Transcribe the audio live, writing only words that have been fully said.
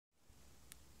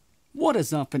What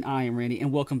is up, and I am Randy,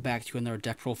 and welcome back to another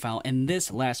deck profile. And this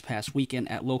past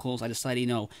weekend at Locals, I decided,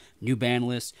 new ban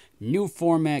list, new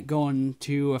format going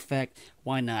to effect.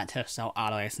 Why not test out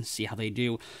Odd Eyes and see how they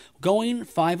do? Going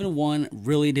 5-1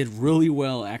 really did really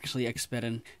well, actually.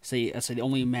 Expecting, say the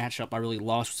only matchup I really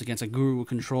lost was against a Guru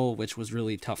Control, which was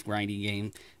really tough, grindy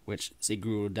game. Which say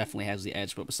Guru definitely has the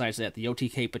edge, but besides that, the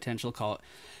OTK potential caught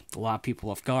a lot of people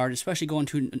off guard, especially going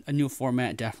to a new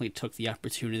format. Definitely took the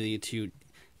opportunity to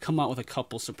come out with a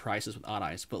couple surprises with Odd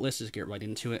Eyes, but let's just get right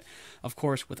into it. Of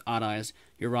course, with Odd Eyes,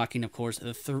 you're rocking, of course,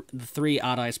 the three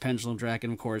Odd Eyes Pendulum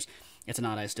Dragon. Of course, it's an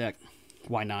Odd Eyes deck.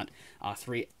 Why not?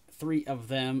 Three of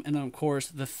them, and then of course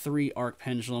the three Arc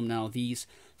Pendulum. Now these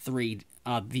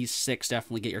six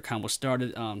definitely get your combo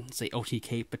started. Say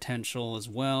OTK potential as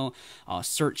well.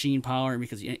 Searching power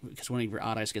because when your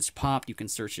Odd Eyes gets popped, you can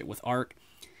search it with Arc.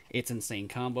 It's insane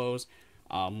combos.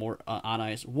 More Odd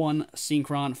Eyes, one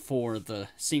Synchron for the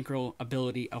Synchro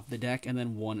ability of the deck, and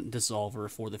then one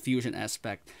Dissolver for the fusion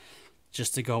aspect,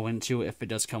 just to go into if it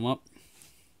does come up.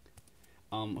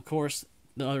 Of course,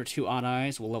 the other two Odd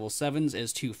Eyes, level 7s,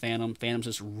 is two Phantom. Phantom's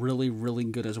is really, really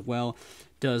good as well.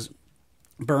 Does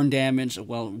burn damage,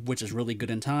 which is really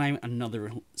good in time.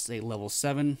 Another, say, level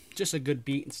 7, just a good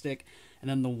beat and stick. And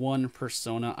then the one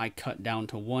Persona I cut down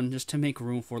to 1 just to make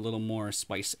room for a little more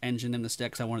Spice Engine in this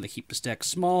deck, because I wanted to keep this deck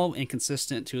small and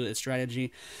consistent to its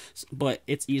strategy. But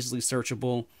it's easily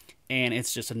searchable, and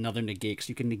it's just another negate, so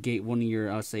you can negate one of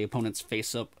your, say, opponent's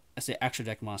face-up, extra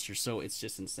deck monsters, so it's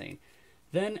just insane.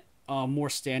 Then, more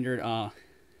standard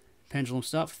Pendulum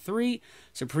stuff. 3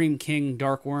 Supreme King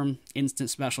Darkworm,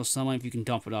 instant special summon if you can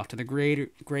dump it off to the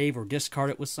grave or discard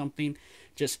it with something.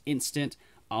 Just instant.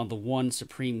 The 1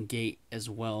 Supreme Gate as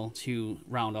well to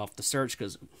round off the search,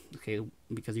 because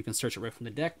you can search it right from the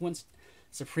deck once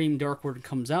Supreme Darkworm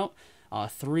comes out.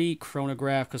 3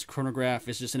 Chronograph, because Chronograph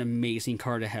is just an amazing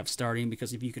card to have starting,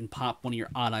 because if you can pop one of your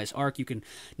Odd Eyes Arc, you can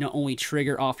not only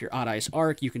trigger off your Odd Eyes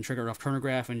Arc, you can trigger it off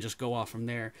Chronograph and just go off from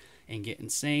there and get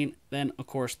insane. Then, of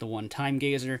course, the 1 Time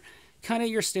Gazer. Kind of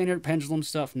your standard Pendulum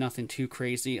stuff, nothing too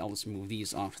crazy. I'll just move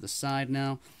these off to the side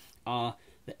now.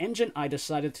 The engine I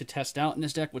decided to test out in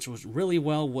this deck, which was really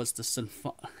well, was the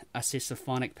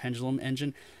Symphonic Pendulum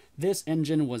engine. This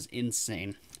engine was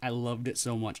insane. I loved it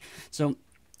so much. So,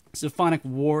 Symphonic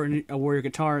Warrior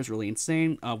Guitar is really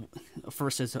insane.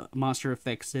 First, as monster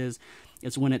effects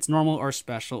it's when it's normal or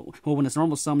special. Well, when it's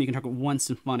normal summon, you can target 1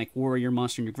 Symphonic Warrior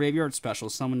monster in your graveyard, special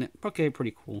summon it. Okay,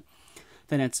 pretty cool.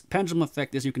 Then its Pendulum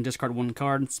effect is you can discard 1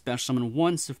 card, special summon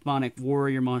 1 Symphonic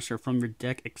Warrior monster from your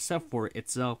deck except for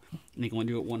itself. And you can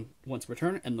only do it once per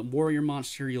turn. And the Warrior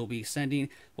monster you'll be sending,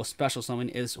 special summon,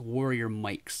 is Warrior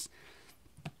Mikes.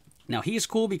 Now he's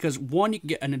cool because 1, you can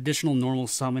get an additional normal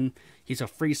summon. He's a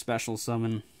free special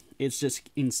summon. It's just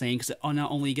insane because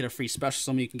not only you get a free special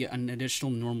summon, you can get an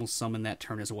additional normal summon that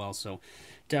turn as well. So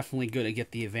definitely good to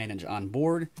get the advantage on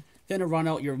board. Then to run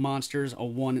out your monsters, a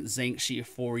 1 Zangshi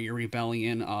for your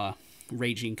Rebellion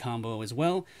Raging combo as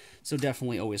well. So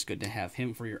definitely always good to have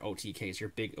him for your OTKs, your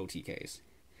big OTKs.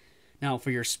 Now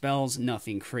for your spells,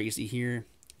 nothing crazy here.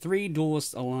 3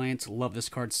 Duelist Alliance, love this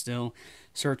card still.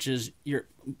 Searches your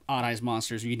Odd Eyes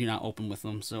monsters you do not open with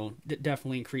them, so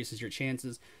definitely increases your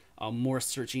chances. More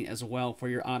searching as well for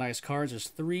your Odd Eyes cards. There's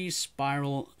 3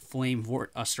 Spiral Flame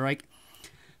Strike.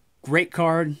 Great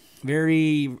card,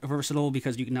 very versatile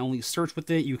because you can not only search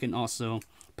with it, you can also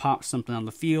pop something on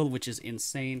the field, which is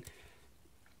insane.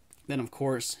 Then, of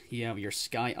course, you have your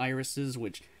Sky Irises,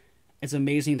 which is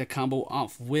amazing to combo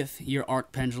off with your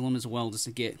Arc Pendulum as well, just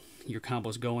to get your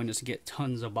combos going, just to get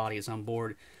tons of bodies on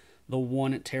board. The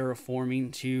 1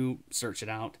 Terraforming to search it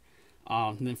out.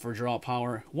 And then for draw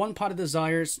power, 1 Pot of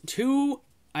Desires, 2...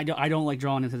 I don't like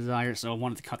drawing into Desire, so I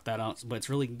wanted to cut that out. But it's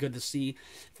really good to see.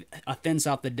 Thins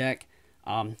out the deck.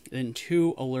 Then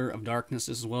 2 Allure of Darkness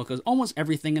as well, because almost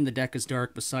everything in the deck is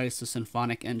dark besides the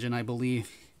Symphonic engine, I believe.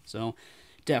 So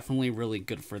definitely really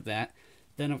good for that.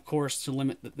 Then, of course, to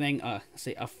limit the thing,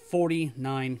 say a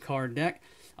 49 card deck.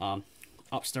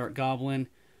 Upstart Goblin,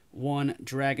 1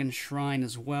 Dragon Shrine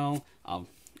as well.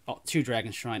 2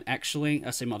 Dragon Shrine, actually. I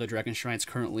say my other Dragon Shrine's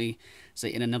currently, say,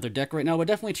 in another deck right now, but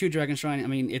definitely 2 Dragon Shrine. I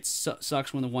mean, it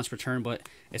sucks when the once per turn, but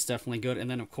it's definitely good. And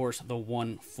then, of course, the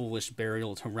 1 Foolish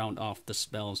Burial to round off the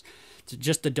spells.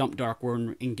 Just to dump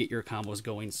Darkworm and get your combos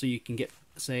going, so you can get,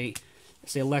 say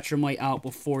Electromite out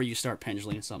before you start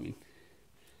Pendulum something.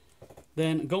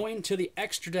 Then, going to the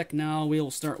extra deck now,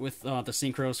 we'll start with the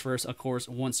Synchros first. Of course,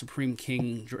 1 Supreme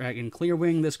King Dragon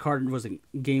Clearwing. This card was a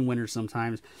game winner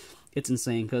sometimes. It's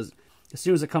insane, because as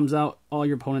soon as it comes out, all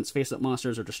your opponent's face-up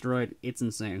monsters are destroyed. It's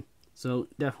insane. So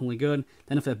definitely good.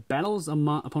 Then if it battles a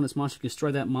opponent's monster, you can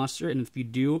destroy that monster, and if you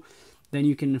do, then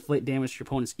you can inflict damage to your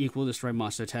opponent's equal to destroy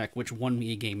monster attack, which won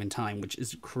me a game in time, which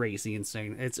is crazy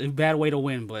insane. It's a bad way to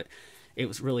win, but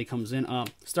it really comes in.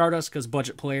 Stardust, because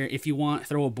budget player. If you want,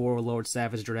 throw a Borrowlord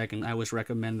Savage Dragon. I always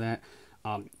recommend that.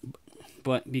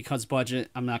 But because budget,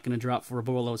 I'm not going to drop for a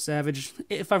Borrowlord Savage.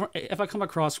 If I come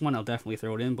across one, I'll definitely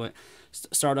throw it in, but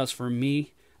Stardust for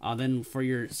me. Then for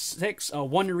your 6,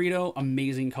 1 Dorito,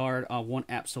 amazing card. 1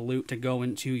 Absolute to go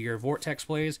into your Vortex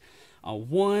plays.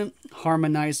 1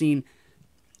 Harmonizing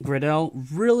Gradel,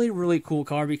 really cool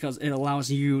card because it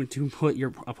allows you to put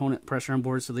your opponent pressure on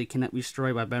board so they cannot be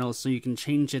destroyed by battles, so you can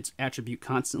change its attribute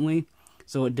constantly.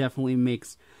 So it definitely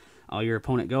makes your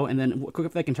opponent go. And then quick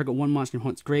effect can target 1 monster in your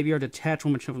opponent's graveyard, attach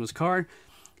 1 material from this card,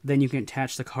 then you can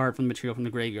attach the card from the material from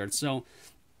the graveyard. So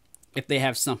if they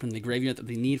have something in the graveyard that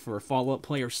they need for a follow-up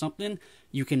play or something,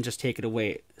 you can just take it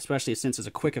away, especially since it's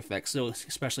a quick effect. So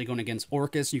especially going against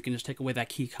Orcus, you can just take away that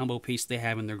key combo piece they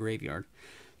have in their graveyard.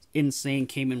 Insane,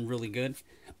 came in really good.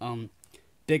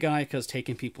 Big Eye, because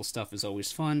taking people's stuff is always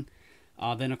fun.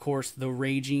 Then, of course, the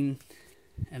Raging,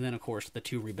 and then, of course, the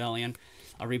 2 Rebellion.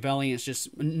 Rebellion is just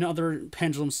another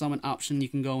Pendulum summon option you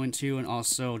can go into, and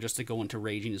also just to go into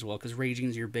Raging as well, because Raging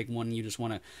is your big one. You just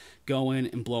want to go in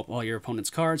and blow up all your opponent's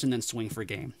cards and then swing for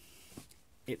game.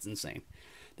 It's insane.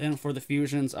 Then for the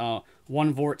fusions,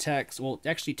 1 Vortex, well,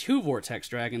 actually 2 Vortex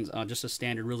Dragons, just a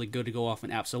standard, really good to go off an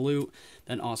Absolute.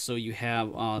 Then also you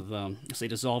have the, say,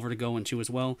 Dissolver to go into as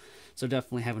well. So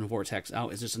definitely having Vortex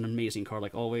out is just an amazing card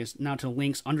like always. Now to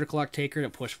Link's Underclock Taker to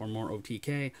push for more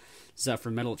OTK.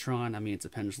 Zephyr Metaltron, I mean, it's a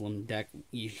Pendulum deck.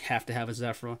 You have to have a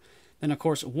Zephyr. Then, of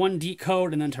course, 1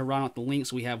 Decode, and then to round out the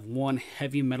Links, we have 1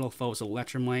 Heavy Metal Foes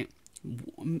Electromite.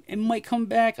 It might come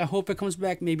back. I hope it comes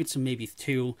back. Maybe it's maybe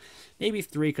 2, maybe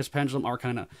 3, because Pendulum are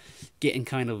kind of getting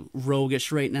kind of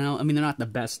roguish right now. I mean, they're not the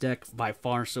best deck by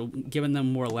far, so giving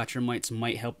them more Electromites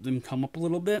might help them come up a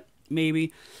little bit,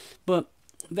 maybe. But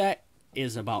that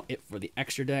is about it for the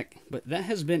extra deck. But that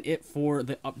has been it for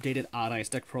the updated Odd Eyes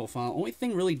deck profile. Only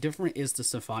thing really different is the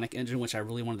Symphonic Engine, which I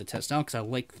really wanted to test out because I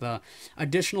like the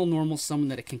additional normal summon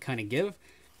that it can kind of give.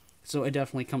 So it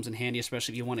definitely comes in handy,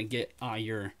 especially if you want to get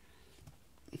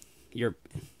your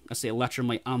let's say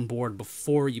Electromite on board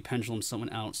before you Pendulum someone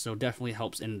out, so definitely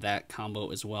helps in that combo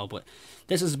as well. But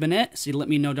this has been it. So let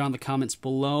me know down in the comments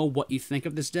below what you think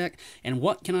of this deck and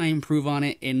what can I improve on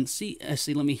it, and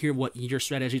let me hear what your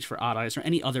strategies for Odd Eyes or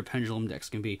any other Pendulum decks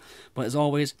can be. But as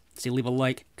always, leave a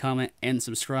like, comment, and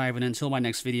subscribe, and until my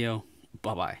next video,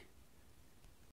 bye bye.